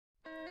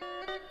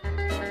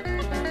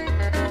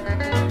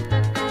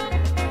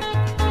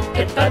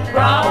Get that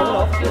frown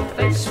off your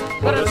face,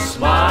 put a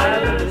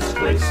smile in its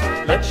place,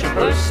 let your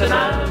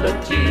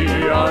personality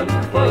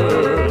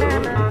unfurl.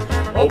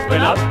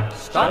 Open up,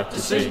 start to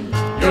sing,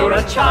 you're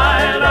a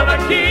child of a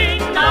king.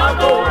 Now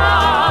go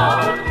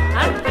out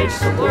and face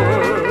the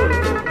world.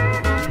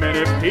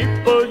 Many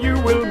people you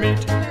will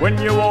meet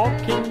when you're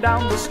walking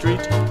down the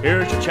street.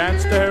 Here's your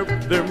chance to help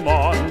them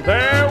on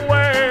their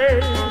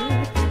way.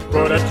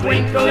 Put a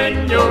twinkle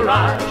in your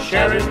eye,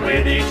 share it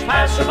with each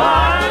passerby.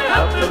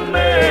 Help them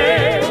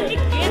make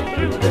it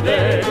through the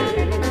day.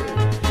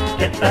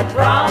 Get that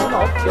frown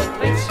off your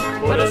face,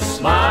 put a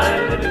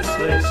smile in its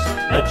place,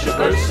 let your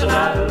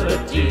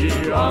personality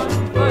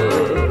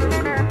unfurl.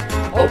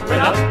 Open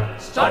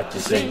up, start to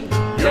sing,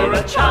 you're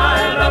a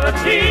child of a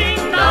king.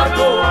 Now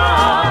go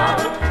out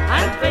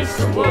and face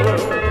the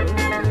world.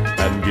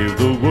 And give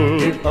the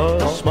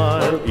world a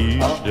smile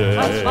each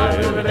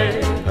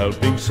day,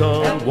 helping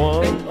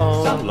someone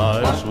on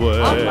life's way.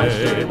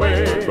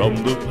 From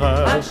the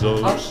paths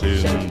of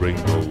sin, bring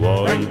the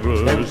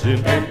wanderers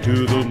in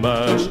to the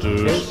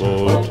Master's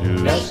for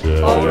to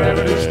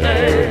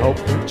stay. Help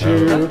to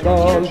cheer the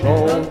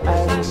lone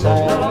and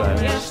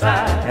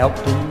sad, help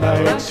to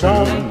make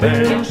some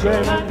things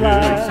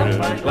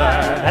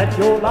glad, and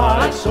your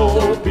life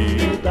so be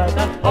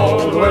that all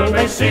the world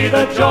may see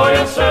the joy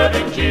of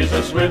serving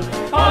Jesus with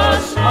a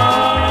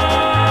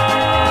smile.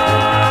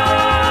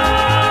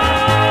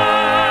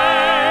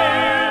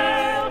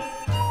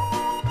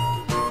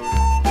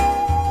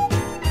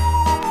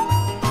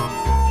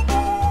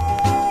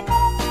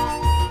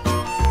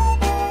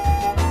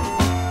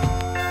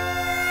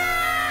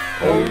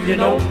 Oh, you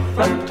know,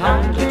 from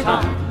time to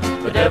time,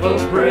 the devil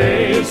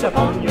preys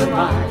upon your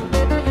mind,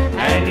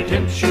 and he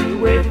tempts you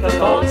with the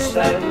thoughts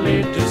that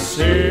lead to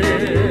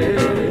sin.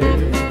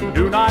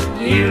 Do not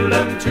Yield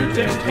unto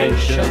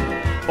temptation,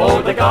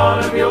 for the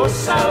God of your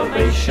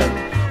salvation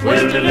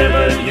will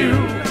deliver you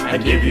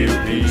and give you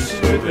peace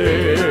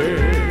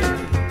within.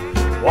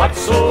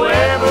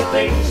 Whatsoever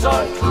things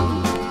are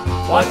true,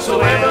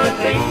 whatsoever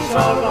things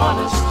are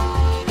honest,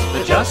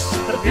 the just,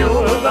 the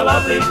pure, the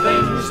lovely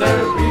things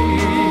there be.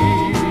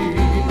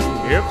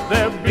 if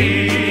there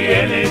Be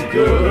any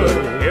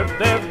good, if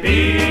there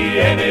be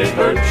any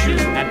virtue,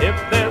 and if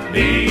there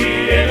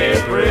be any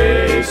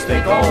praise,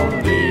 think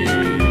on thee.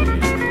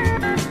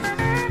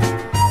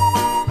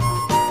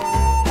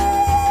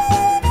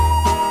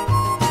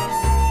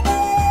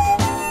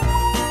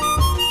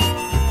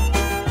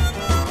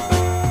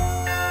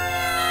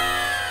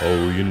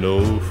 Oh, you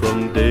know,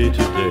 from day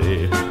to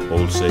day,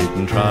 old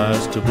Satan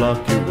tries to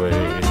block your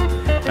way,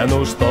 and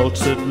those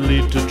thoughts that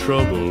lead to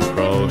trouble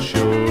cross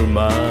your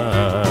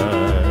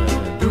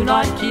mind. Do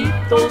not keep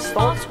those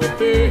thoughts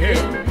within,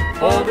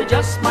 or they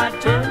just might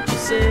turn to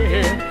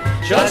sin.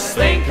 Just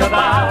think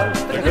about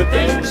the good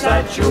things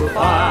that you'll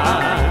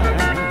find.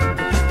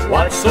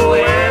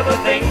 Whatsoever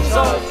things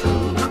are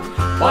true,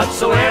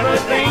 whatsoever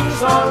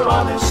things are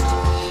honest,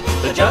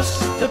 the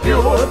just, the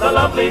pure, the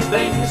lovely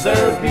things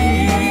there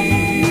be.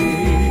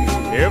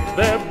 if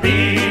there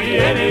Be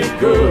any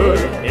good,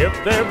 if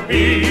there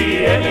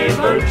be any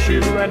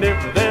virtue, and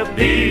if there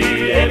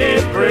be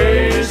any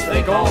praise,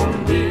 think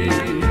on these.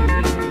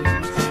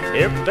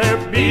 if there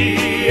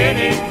Be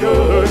any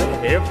good,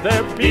 if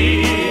there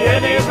be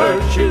any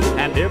virtue,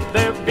 and if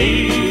there be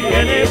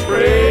any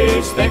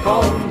praise, think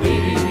on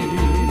these.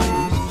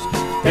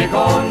 Think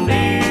on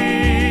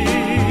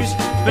these,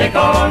 think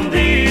on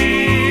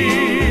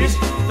these,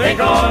 think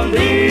on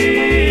these.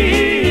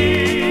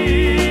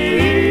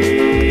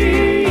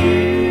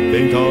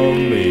 Think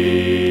on me.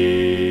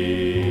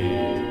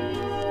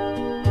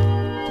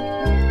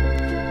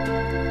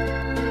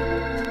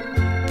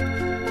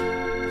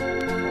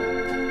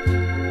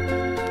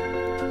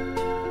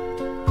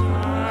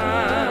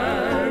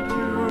 Had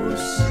you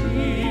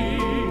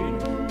seen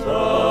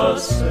the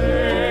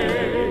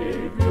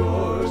Savior's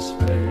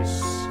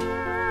face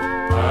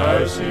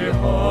as he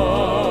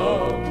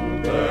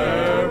hung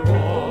there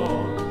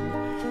on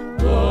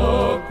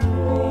the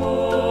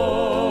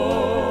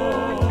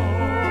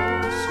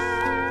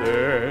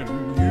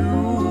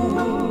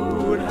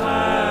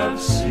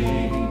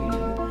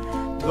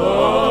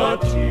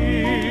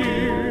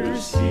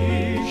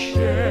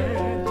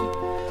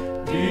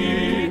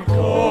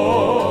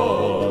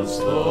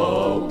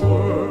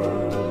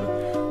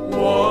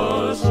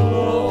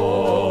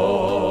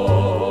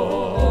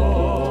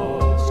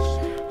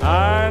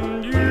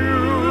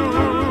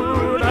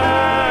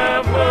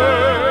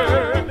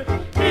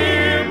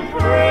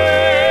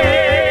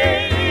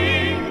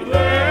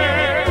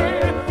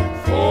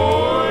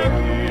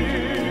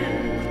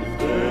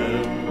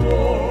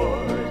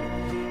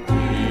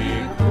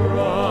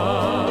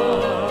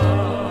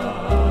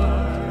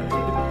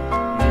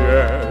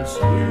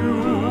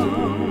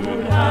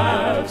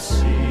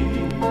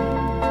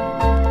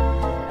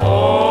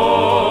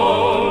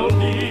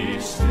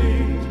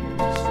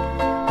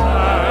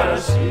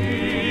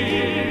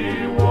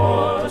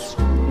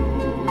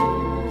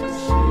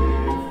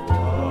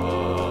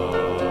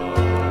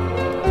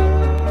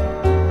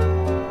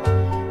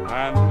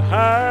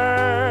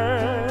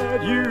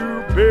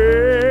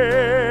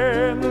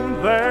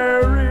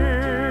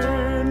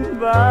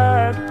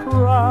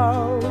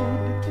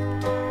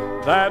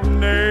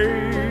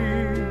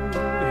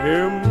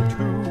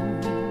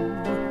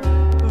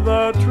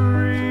the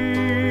tree,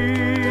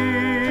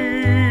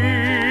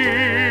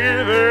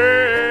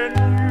 then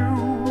you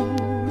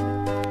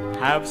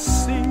have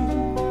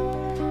seen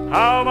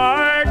how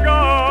my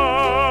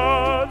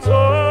God's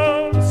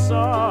own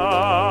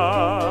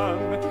Son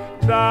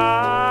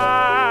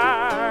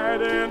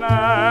died in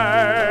agony,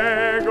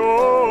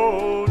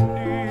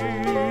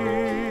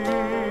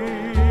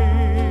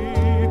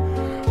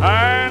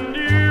 and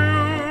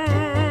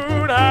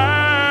you'd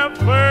have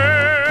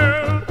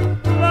felt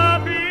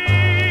the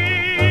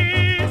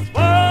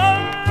peaceful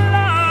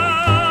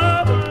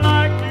love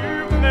like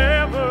you've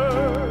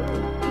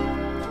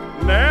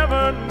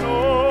never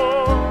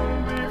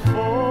known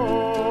before.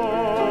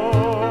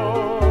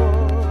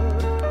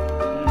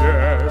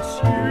 Yes,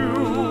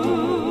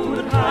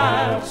 you'd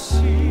have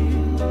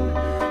seen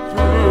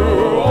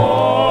through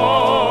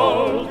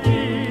all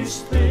these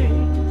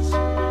things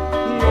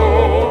no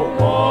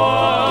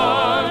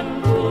one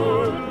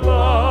could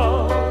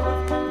love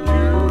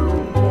you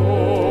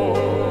more.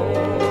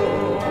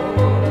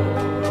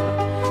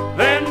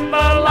 Then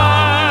the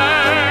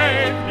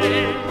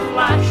lightning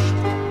flashed,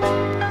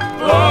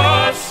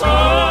 the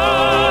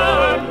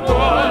sun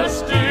was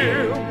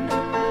dim,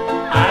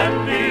 and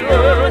the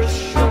earth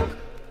shook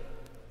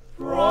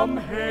from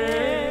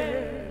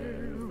heaven's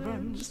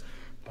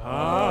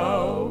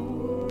power.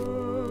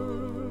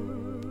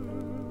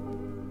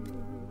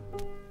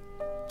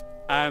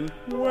 And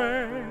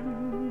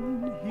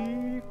when he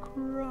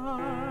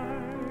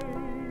cried,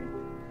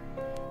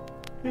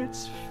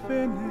 "It's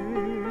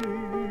finished,"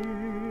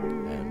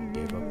 and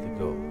gave up the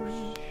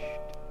ghost.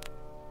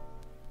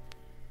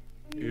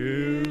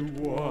 it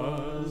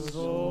was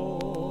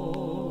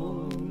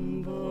on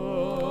the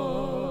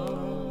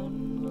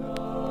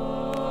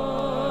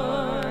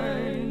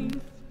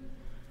ninth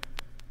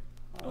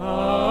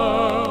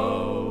hour.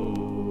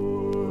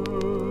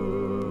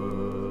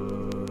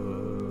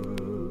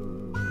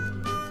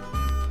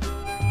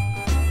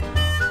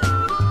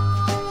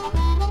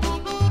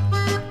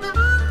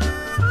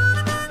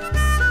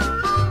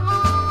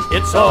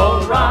 It's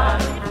all right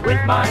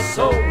with my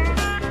soul.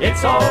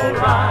 It's all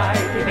right,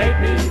 he made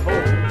me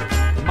whole.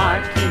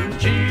 My King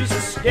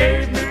Jesus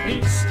gave me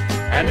peace,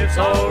 and it's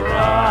all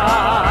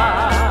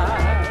right.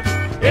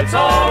 It's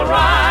all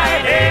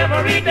right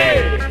every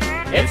day.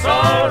 It's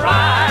all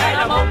right,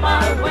 I'm on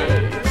my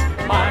way.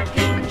 My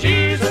King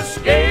Jesus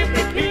gave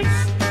me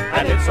peace,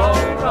 and it's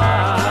all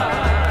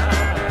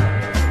right.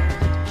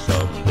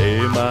 Someday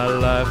my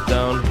life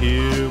down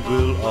here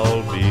will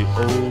all be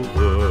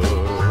over.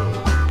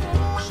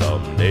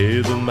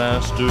 Someday the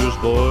Master's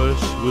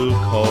voice will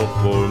call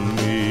for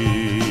me.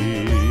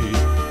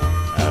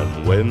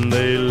 And when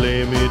they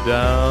lay me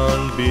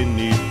down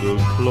beneath the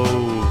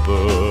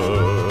clover,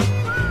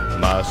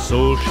 my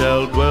soul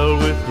shall dwell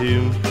with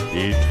him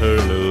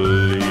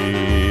eternally.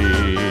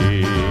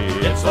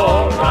 It's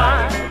all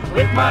right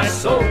with my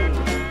soul.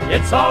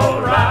 It's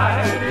all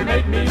right, he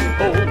made me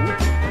whole.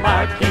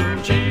 My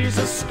King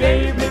Jesus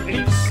gave me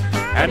peace,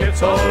 and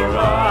it's all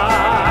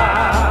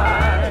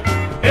right.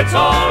 It's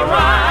all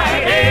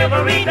right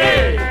every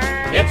day.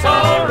 It's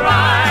all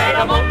right,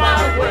 I'm on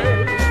my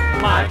way.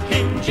 My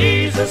King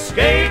Jesus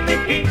gave me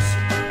peace,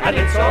 and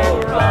it's all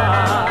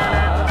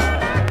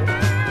right.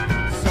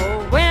 So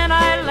when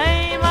I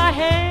lay my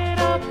head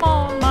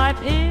upon my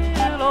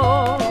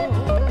pillow,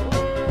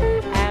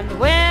 and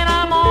when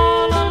I'm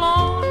all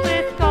alone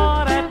with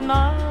God at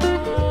night,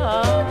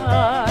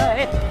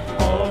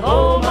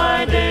 Although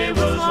my day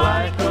was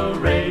like a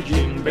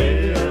raging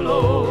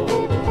billow,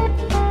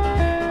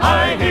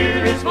 I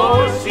hear his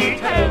voice, he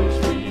tells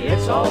me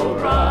it's all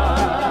right.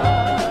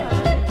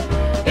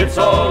 It's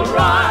all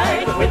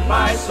right with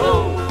my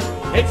soul.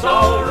 It's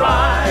all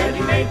right,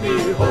 he made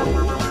me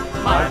whole.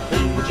 My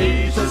King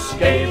Jesus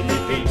gave me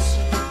peace,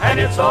 and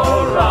it's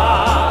all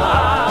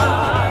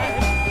right.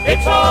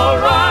 It's all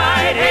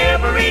right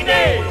every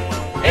day.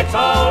 It's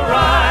all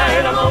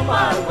right, I'm on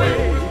my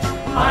way.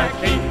 My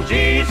King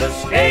Jesus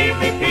gave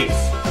me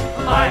peace.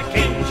 My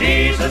King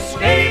Jesus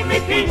gave me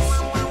peace.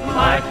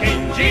 My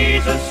King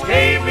Jesus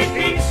gave me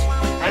peace,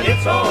 and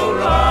it's all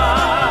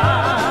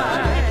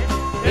right.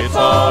 It's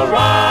all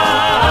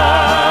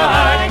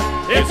right.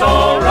 It's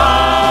all right.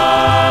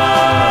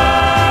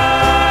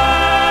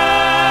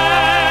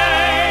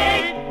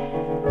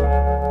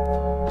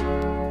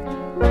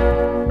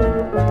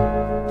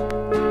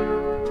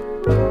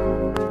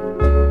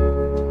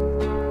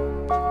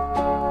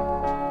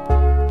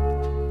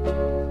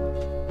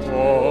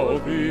 All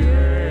the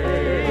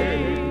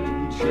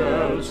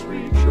angels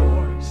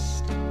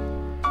rejoiced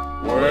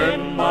when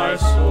my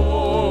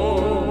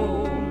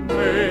soul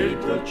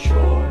made the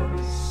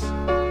choice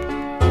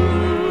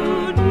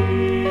to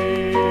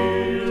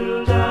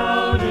kneel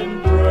down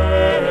in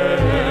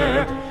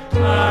prayer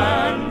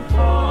and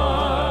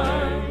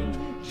find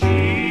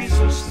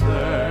Jesus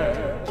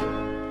there.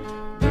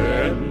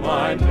 Then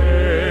my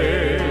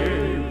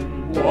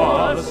name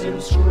was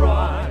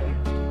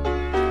inscribed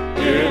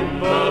in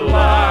the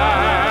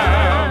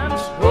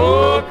Lamb's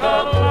book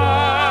of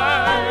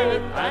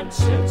life, and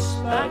since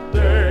that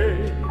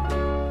day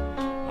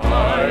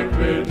I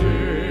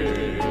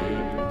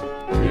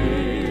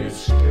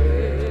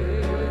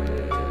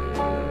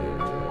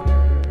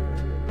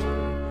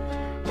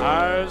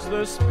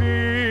the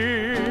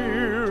Spirit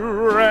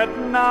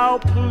now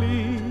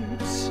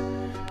pleads,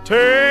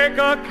 take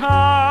account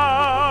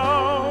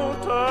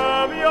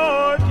of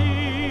your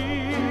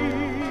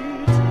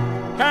deeds.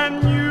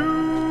 Can you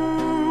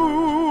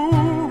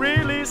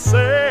really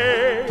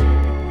say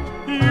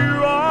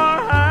you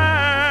are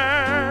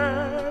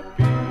happy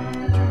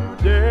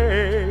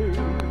today?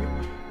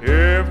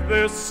 If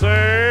this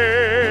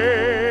Savior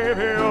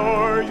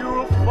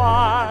you'll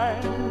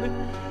find,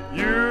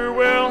 you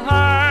will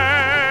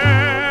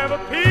have a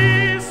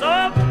peace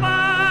of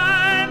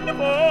mind,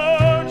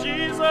 for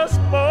Jesus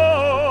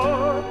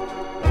bore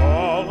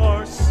all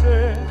our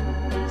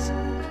sins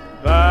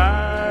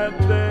that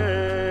day.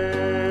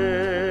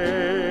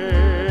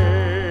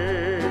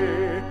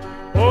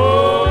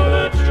 Oh,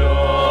 the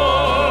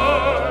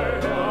joy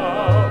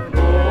of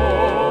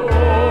knowing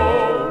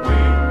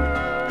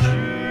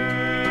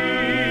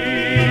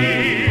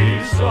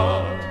Jesus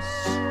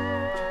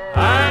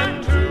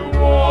and to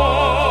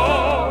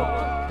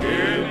walk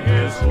in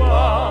His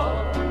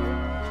love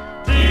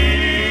divine.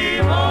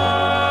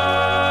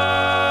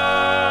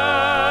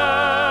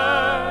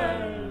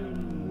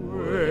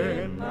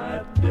 When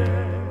that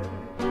day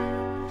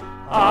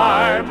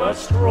I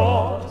must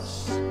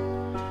cross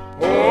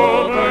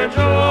over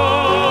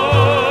Jordan's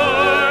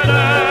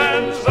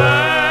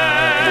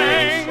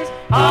banks,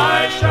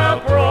 I shall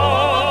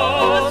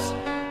cross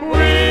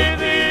with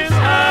His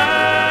hand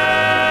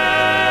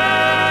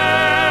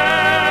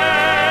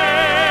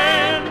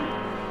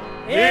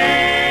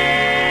in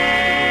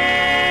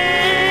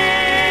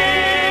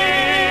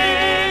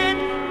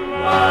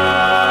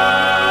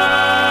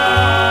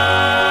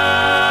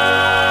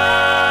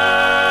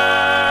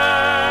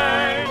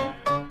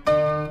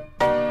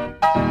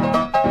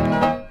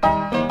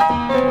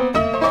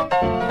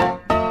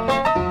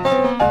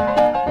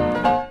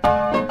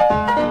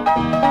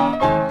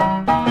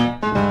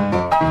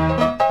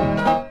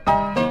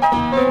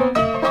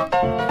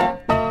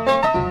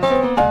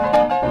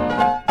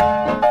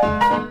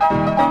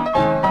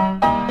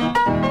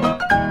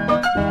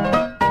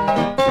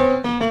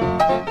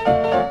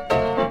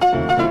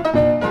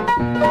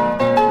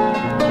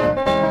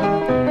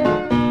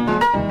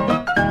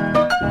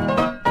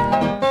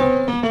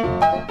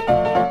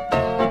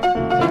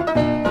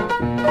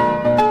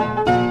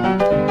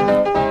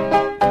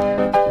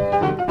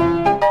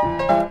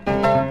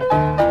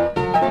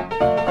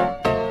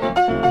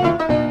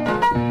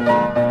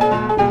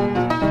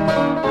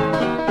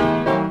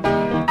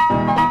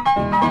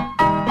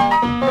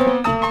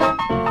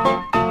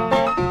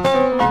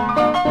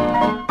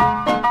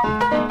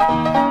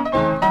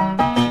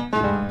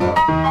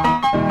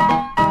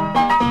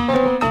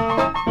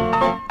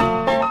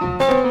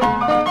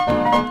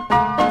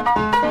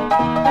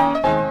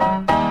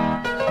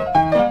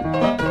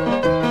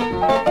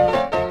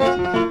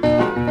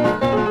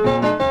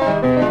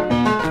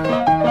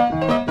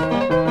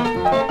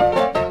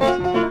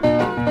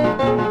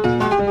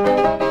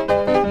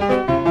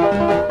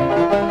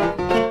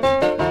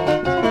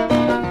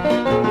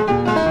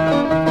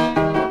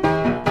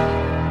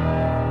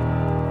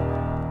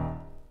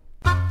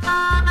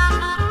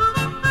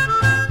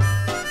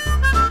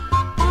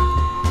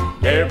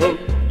Devil,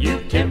 you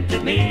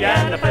tempted me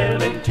and I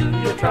fell into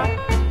your trap.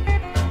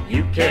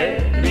 You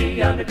kept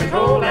me under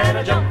control and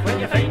I jumped when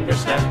your finger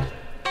snapped.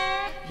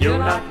 You're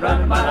not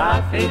running my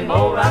life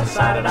anymore, I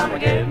decided I'm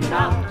getting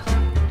out.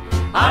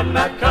 I'm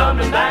not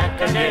coming back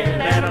again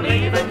and I'm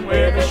leaving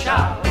with a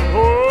shout.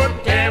 Oh,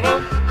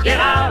 devil, get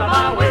out of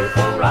my way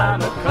for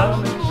I'm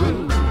a-coming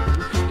through.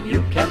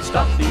 You can't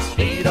stop these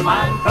feet of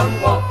mine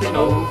from walking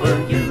over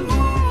you.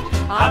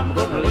 I'm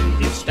gonna leave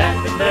you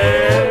standing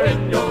there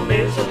in your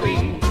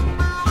misery,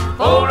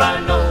 for I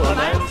know a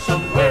man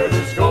somewhere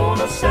who's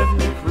gonna set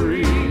me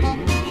free.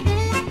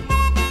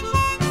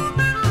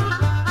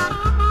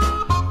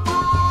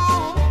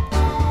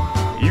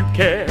 You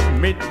kept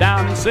me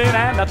down in sin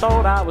and I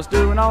thought I was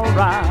doing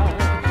alright.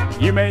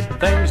 You made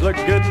things look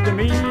good to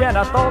me and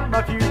I thought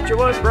my future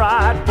was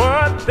bright.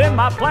 But then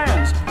my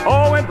plans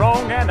all went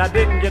wrong and I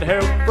didn't get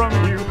help from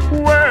you.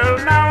 Well,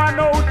 now I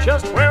know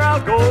just where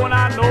I'll go and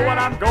I know what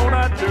I'm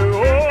gonna do.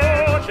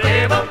 Oh,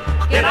 devil,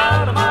 get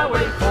out of my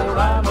way for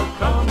I'm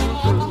a-coming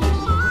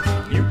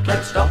through. You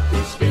can't stop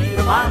these feet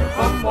of mine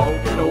from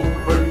walking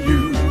over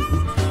you.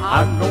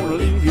 I'm gonna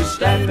leave you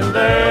standing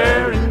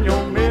there in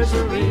your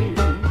misery,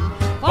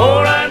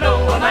 for I know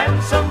a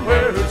man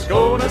somewhere who's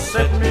gonna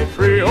set me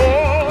free.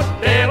 Oh,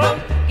 devil,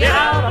 get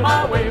out of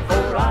my way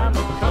for I'm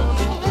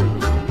a-coming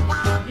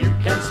through. You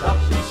can't stop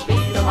these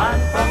feet of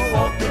mine from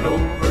walking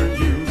over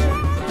you.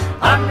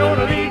 I'm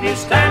gonna leave you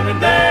standing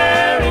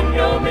there in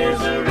your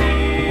misery.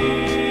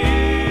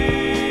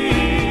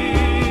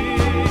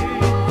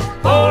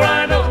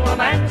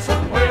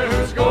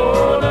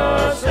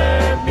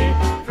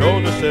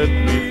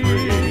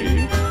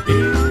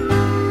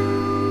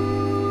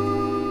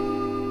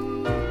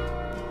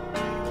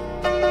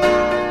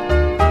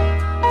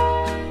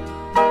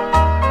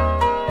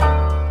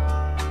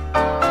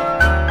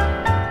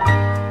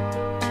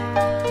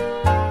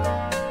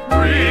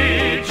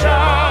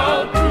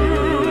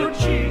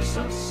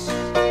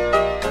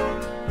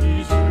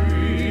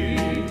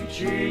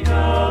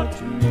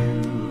 to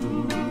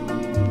you.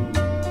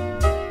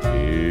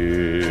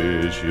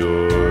 Is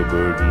your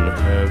burden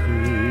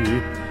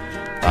heavy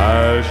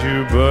as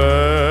you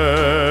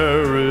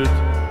bear it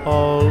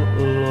all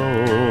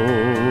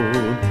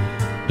alone?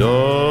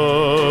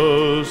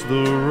 Does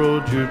the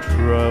road you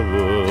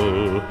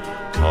travel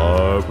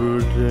harbor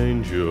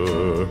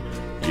danger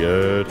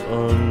yet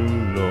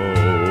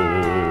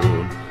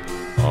unknown?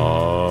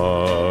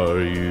 Are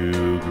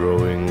you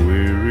growing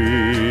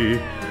weary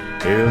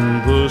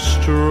in the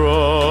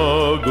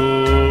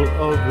struggle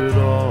of it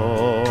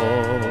all?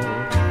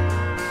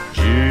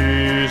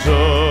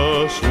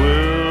 Jesus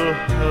will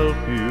help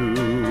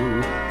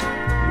you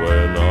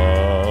when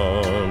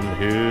on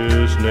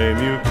His name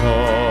you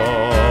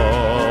call.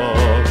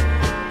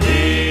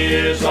 He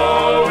is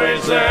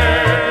always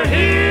there,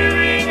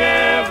 hearing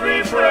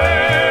every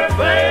prayer,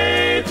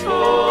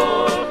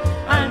 faithful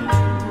and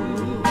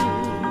true,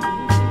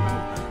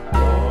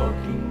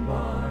 walking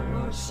by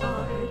our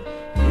side,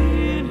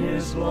 in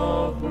His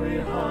love we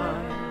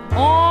hide.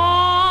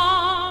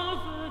 All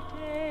the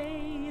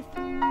day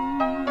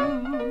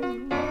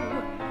through.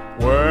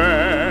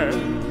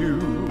 When you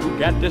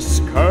get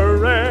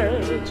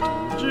discouraged,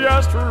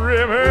 just remember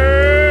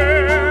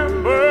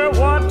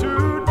what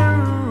to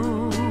do.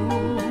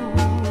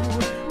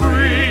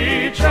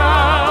 Reach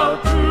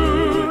out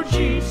to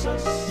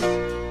Jesus,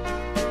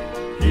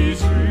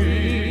 He's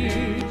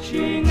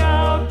reaching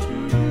out to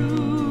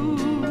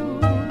you.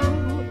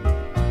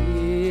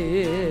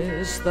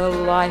 Is the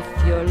life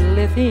you're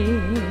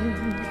living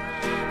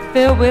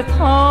filled with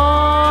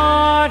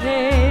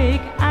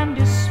heartache and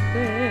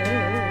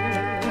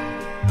despair?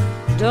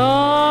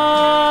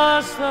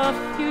 Does the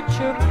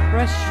future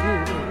press you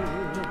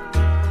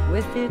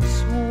with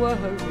its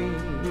worry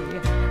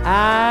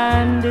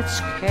and its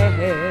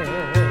care?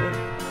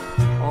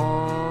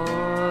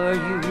 Are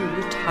you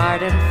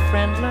tired and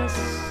friendless?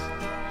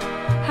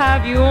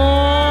 Have you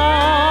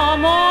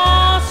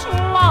almost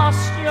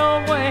lost your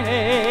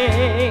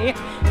way?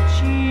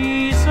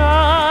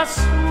 Jesus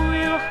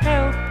will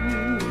help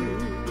you.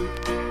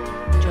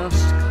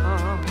 Just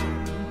come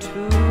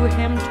to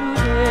Him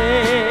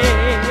today.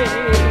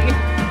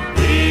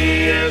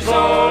 He is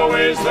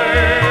always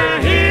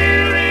there,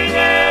 hearing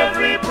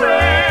every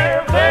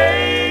prayer,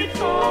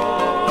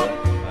 faithful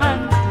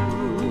and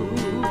true,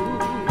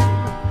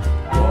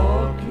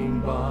 walking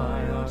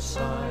by our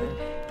side,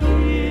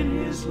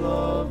 in His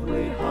love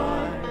we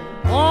hide.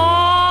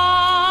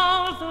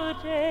 All the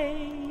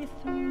day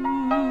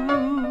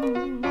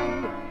through.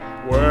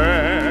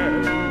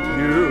 When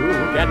you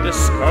get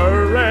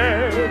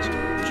discouraged,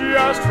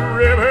 just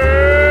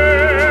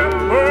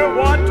remember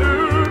what to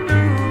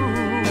do.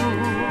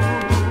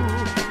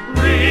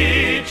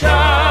 Reach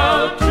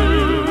out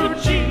to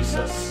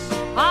Jesus.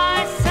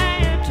 I say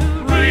to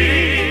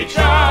Reach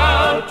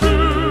out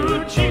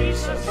to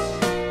Jesus.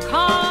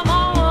 come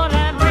on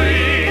and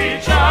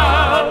Reach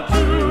out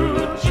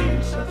to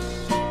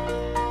Jesus.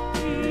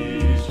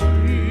 He's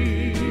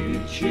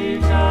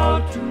reaching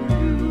out to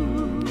you.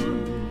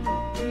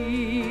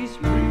 He's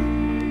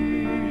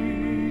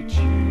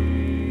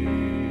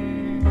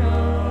Reaching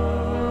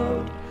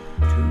out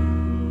to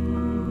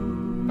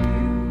you.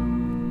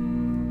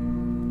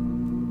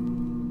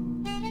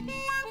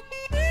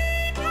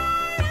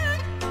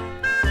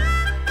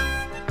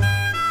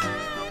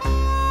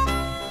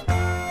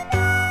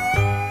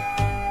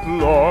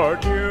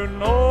 Lord, you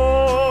know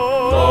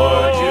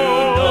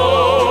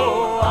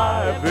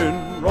I've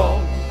been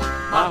wrong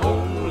My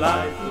whole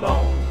life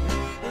long,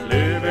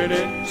 living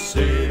in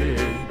sin,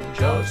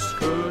 just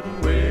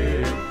couldn't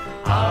win.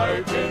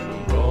 I've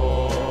been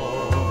wrong.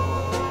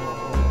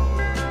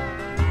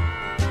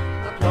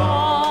 The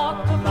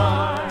clock of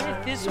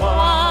life is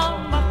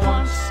one but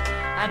once,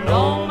 and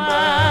no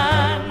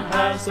man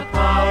has the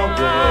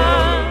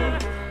power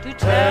to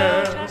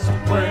tell just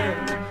when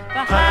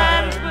the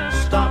hands will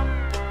stop.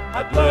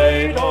 At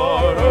late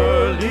or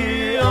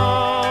early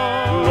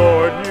on,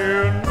 Lord,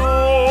 you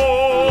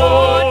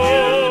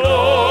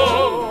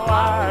know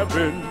I've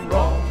been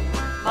wrong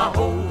my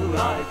whole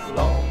life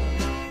long,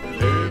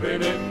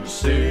 living in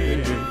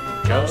sin,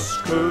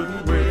 just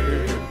couldn't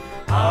win.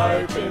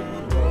 I've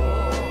been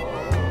wrong.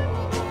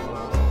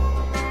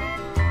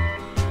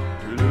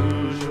 To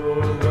lose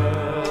your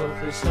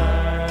wealth is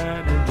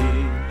sad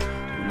indeed,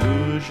 to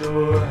lose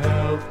your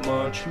health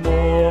much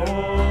more.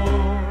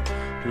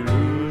 To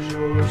lose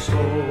your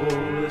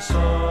soul is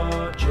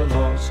such a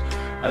loss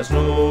as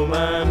no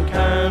man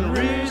can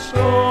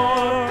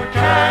restore,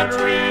 can't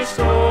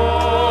restore.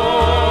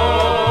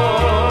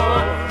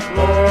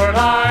 Lord,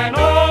 I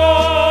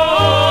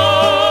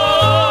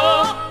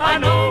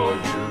know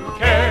you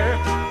care,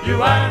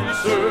 you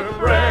answer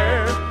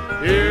prayer.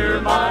 Hear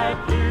my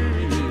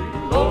plea,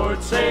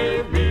 Lord,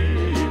 save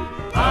me,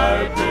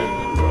 I've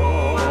been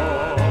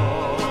wrong.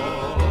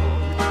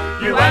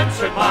 You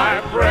answered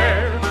my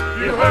prayer,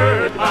 you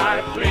heard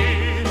my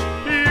plea,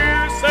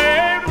 you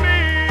saved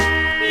me,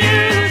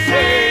 you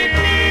saved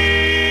me.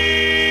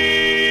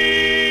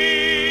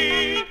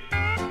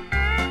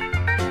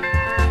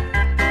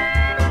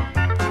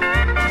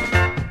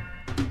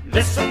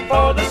 Listen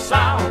for the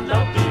sound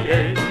of the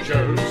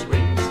angel's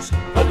wings,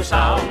 for the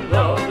sound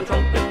of the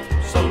trumpet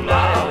so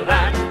loud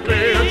and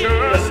clear.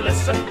 Just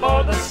listen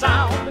for the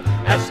sound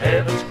as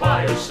heaven's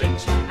choir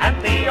sings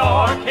and the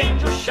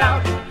archangels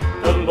shouting,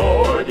 the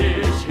Lord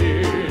is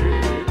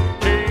here.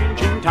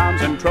 Changing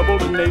times and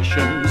troubled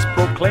nations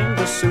proclaim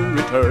the soon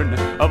return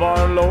of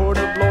our Lord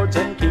of Lords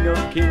and King of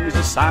Kings.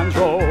 The signs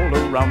roll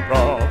around,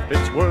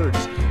 prophets' words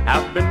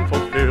have been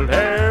fulfilled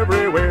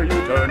everywhere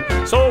you turn.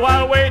 So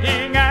while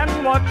waiting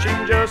and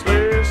watching, just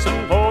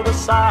listen for the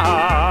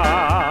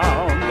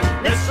sound.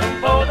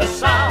 Listen for the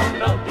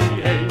sound of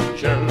the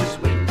angel's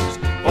wings,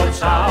 for the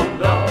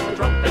sound of the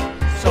trumpet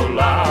so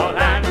loud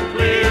and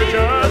clear.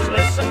 Just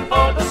listen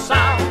for the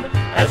sound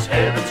as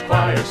heaven's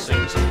choir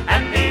sings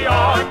and the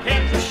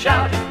archangels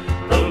shouting,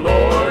 the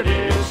Lord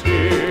is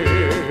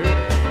here.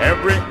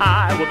 Every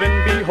eye will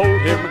then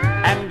behold him,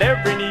 and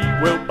every knee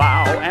will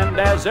bow, and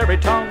as every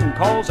tongue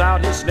calls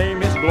out his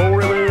name, his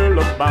glory will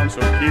abound.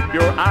 So keep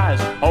your eyes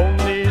on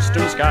the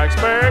eastern sky,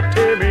 expect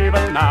him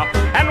even now.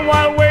 And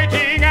while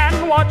waiting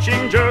and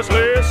watching, just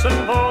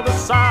listen for the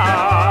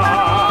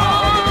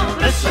sound.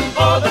 Listen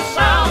for the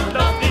sound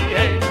of the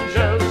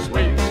angel's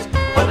wings,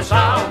 for the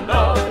sound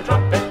of the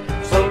trumpet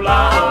so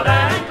loud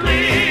and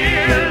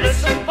clear.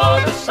 Listen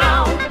for the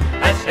sound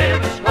as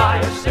heaven's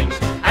choir sings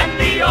and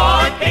the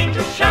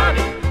archangels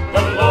shouting,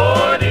 the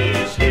Lord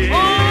is here.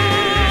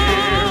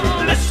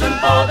 Listen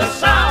for the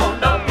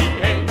sound of the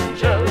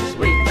angel's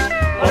wings,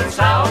 for the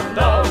sound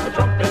of the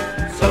trumpet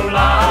so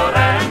loud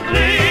and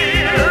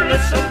clear.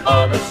 Listen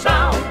for the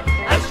sound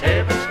as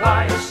heaven's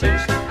choir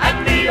sings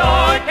and the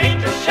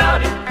archangels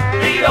shouting,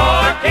 the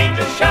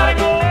archangels shouting,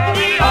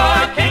 the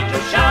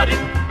archangels shouting,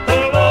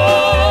 the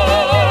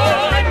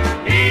Lord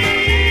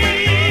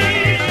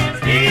is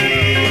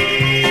here.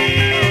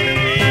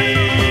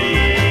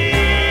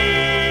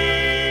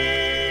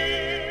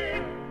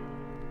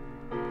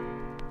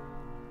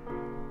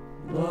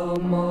 The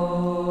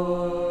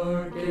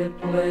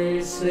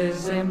marketplace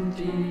is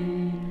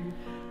empty,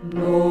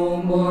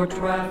 no more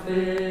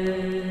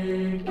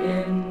traffic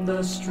in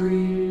the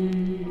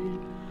street.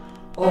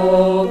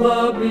 All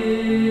the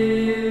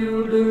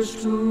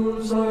builders'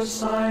 tools are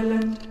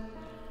silent,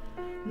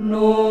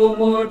 no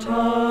more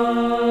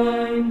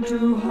time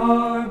to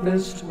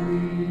harvest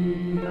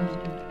wheat.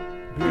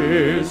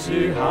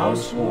 Busy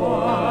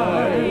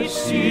housewives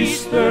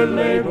cease their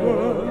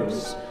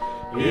labors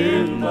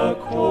in the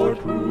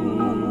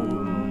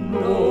courtroom,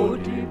 no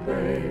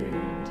debate.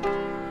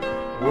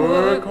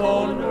 Work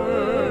on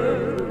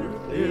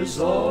earth is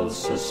all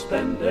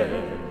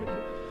suspended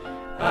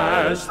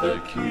as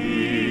the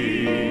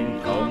King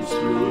comes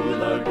through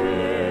the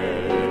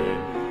gate.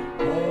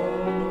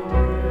 All the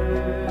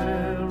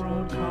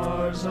railroad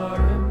cars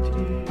are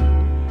empty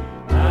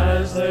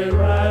as they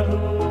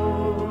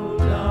rattle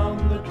down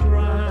the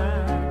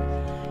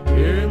track.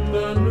 In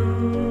the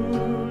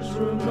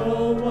newsroom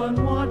no one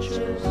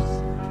watches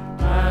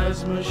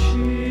as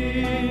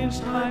machines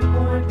type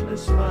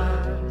pointless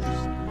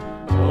facts.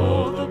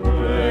 Oh, the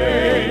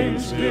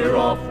planes veer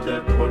off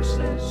their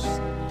courses,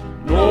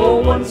 no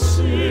one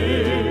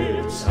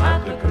sits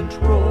at the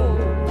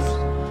controls,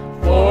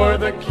 for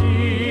the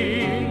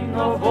King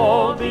of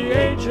all the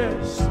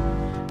ages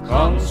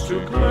comes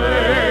to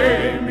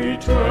claim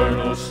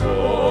eternal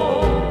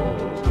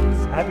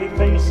souls. Happy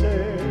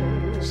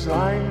faces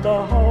line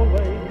the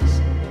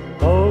hallways,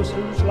 those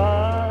whose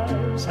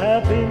lives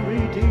have been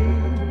redeemed.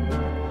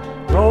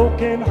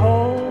 Broken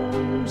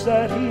homes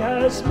that he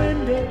has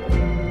mended,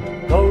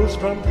 those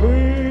from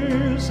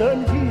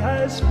prison he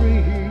has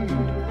freed.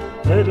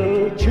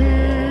 Little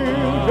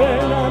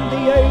children and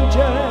the aged,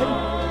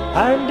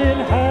 hand in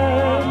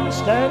hand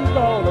stand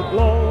all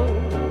aglow.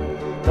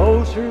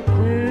 Those who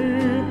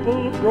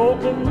crippled,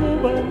 broken,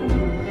 ruined,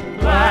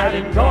 Clad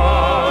in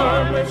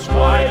garments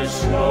white as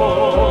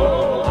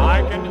snow.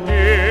 I can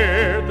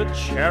hear the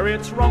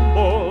chariots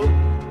rumble,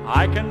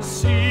 I can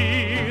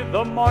see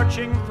the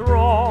marching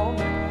throng,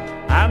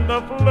 and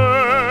the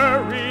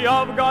flurry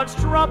of God's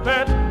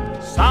trumpet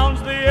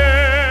sounds the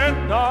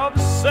end of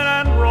sin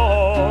and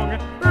wrong.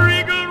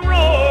 Regal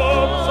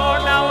robes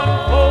are now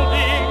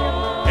unfolding,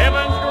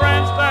 heaven's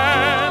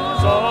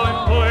grandstands all in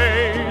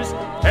place.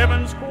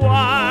 Heaven's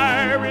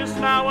choir is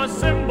now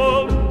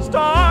assembled,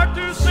 start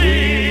to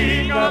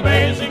sing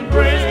Amazing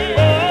Grace.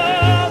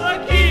 Oh, the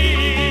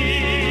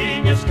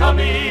King is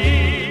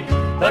coming,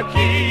 the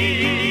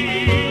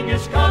King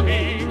is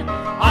coming.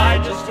 I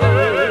just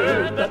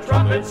heard the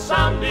trumpet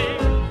sounding,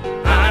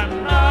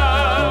 and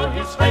now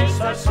his face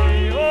I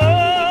see.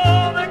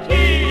 Oh, the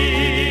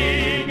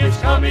King is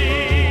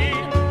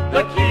coming,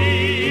 the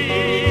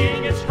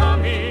King is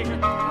coming.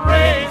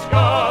 Praise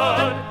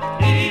God,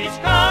 he's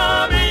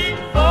coming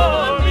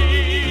for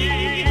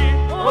me.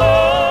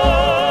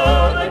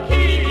 Oh, the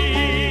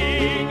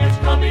King is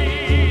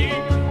coming,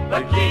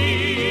 the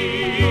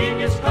King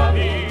is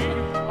coming.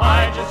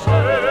 I just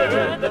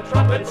heard the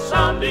trumpet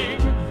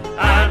sounding,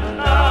 and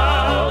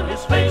now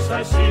his face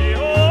I see.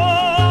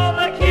 Oh,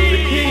 the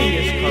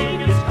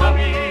King is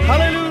coming.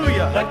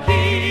 Hallelujah! The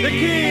King. The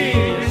King